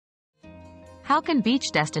How can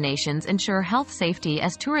beach destinations ensure health safety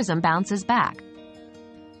as tourism bounces back?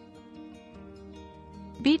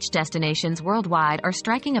 Beach destinations worldwide are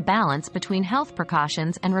striking a balance between health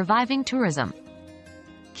precautions and reviving tourism.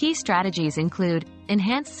 Key strategies include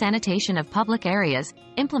enhanced sanitation of public areas,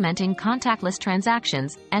 implementing contactless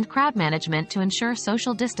transactions, and crowd management to ensure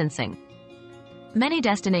social distancing. Many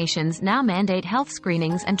destinations now mandate health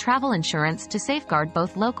screenings and travel insurance to safeguard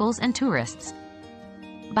both locals and tourists.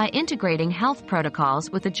 By integrating health protocols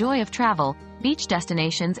with the joy of travel, beach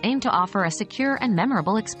destinations aim to offer a secure and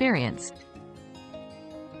memorable experience.